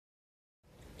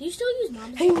Do you still use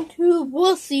Mom's?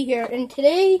 We'll see here. And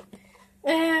today,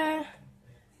 I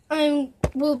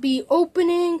will be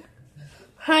opening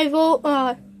high volt,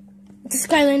 the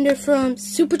Skylander from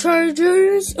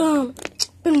Superchargers.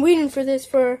 Been waiting for this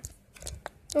for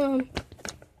a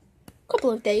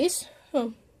couple of days.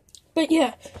 But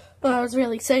yeah, I was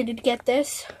really excited to get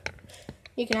this.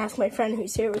 You can ask my friend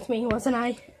who's here with me, wasn't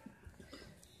I?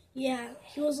 Yeah,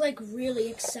 he was like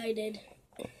really excited.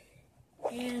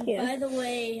 And by the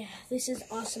way, this is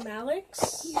Awesome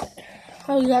Alex.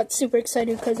 I got super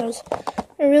excited because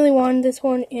I really wanted this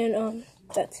one, and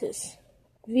that's his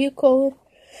vehicle.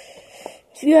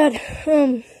 If you had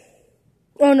oh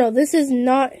no, this is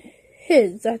not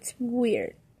his. That's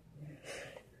weird.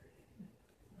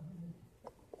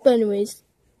 But anyways,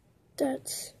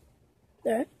 that's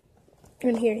that.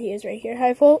 And here he is right here.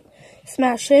 High volt,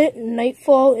 Smash Hit,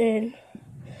 Nightfall, and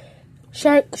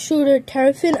Shark Shooter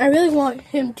Terrafin. I really want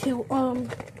him to,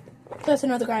 that's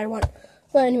another guy I want.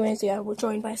 But anyways, yeah, we're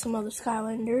joined by some other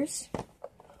Skylanders,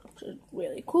 which is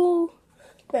really cool.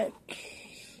 Back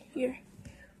here,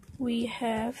 we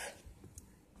have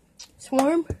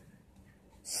Swarm,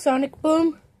 Sonic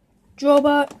Boom,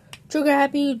 Drobot, Trigger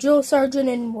Happy, Joe Sargent,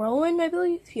 and Whirlwind, I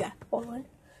believe. Yeah, Whirlwind.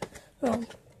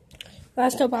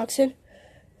 Last unboxing,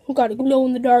 we got a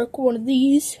glow-in-the-dark one of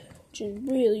these, which is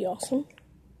really awesome.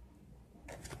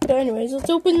 But anyways, let's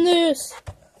open this.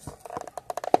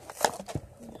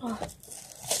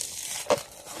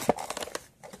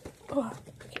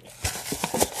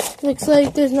 Looks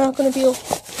like there's not going to be a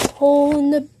hole in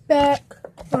the back.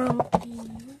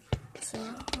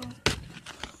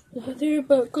 There,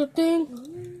 but good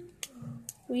thing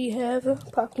we have a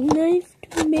pocket knife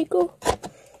to make a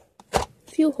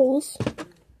few holes.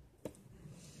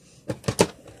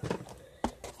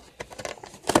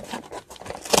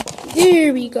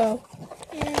 There we go.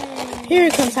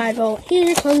 Here comes high volt.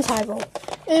 Here comes high volt.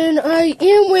 And I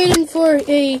am waiting for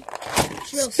a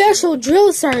special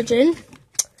drill sergeant,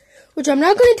 which I'm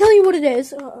not going to tell you what it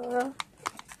is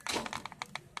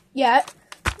yet.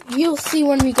 You'll see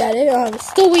when we get it.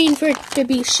 Still waiting for it to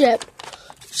be shipped.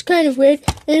 It's kind of weird.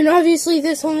 And obviously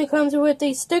this only comes with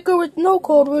a sticker with no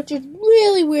code, which is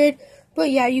really weird.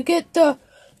 But yeah, you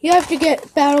have to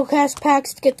get Battle Cast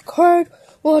packs to get the card,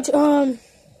 which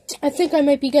I think I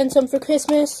might be getting some for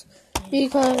Christmas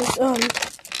because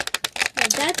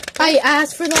I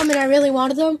asked for them and I really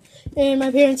wanted them, and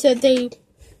my parents said they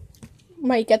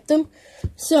might get them.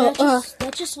 So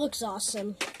that just looks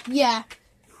awesome. Yeah,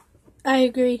 I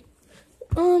agree.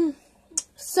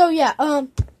 So yeah,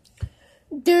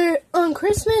 they're on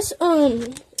Christmas.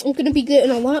 I'm gonna be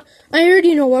getting a lot. I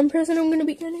already know one person I'm gonna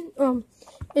be getting.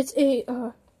 It's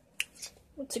a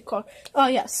what's it called? Oh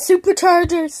yeah,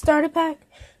 Supercharger starter pack.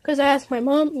 Because I asked my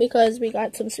mom because we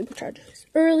got some Superchargers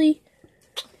early.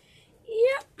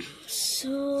 Yep.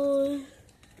 So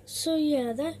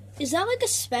yeah, is that like a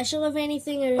special of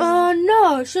anything? Or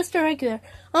no, it's just a regular.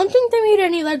 I don't think they made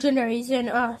any legendaries in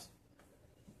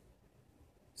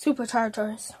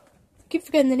Superchargers. I keep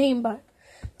forgetting the name, but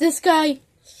this guy,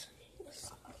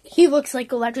 he looks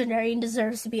like a legendary and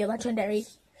deserves to be a legendary.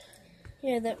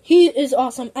 Yeah, he is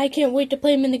awesome. I can't wait to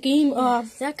play him in the game.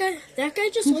 That guy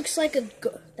just looks like a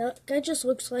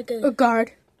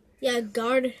guard. Yeah, a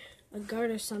guard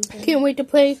or something. Can't wait to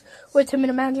play with him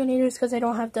in Imaginators because I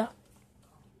don't have the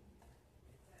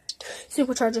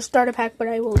Supercharger starter pack, but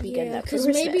I will be getting that for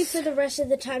Christmas. Because maybe for the rest of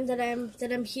the time that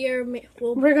I'm here,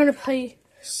 we're gonna play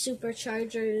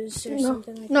Superchargers or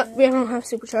something like that. No, we don't have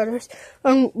Superchargers.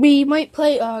 We might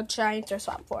play Giants or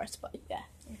Swap Force, but yeah.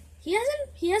 He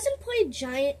hasn't played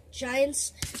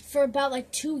Giants for about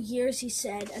like 2 years. He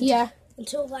said.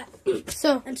 Until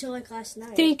like last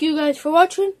night. Thank you guys for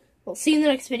watching. We'll see you in the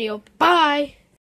next video. Bye.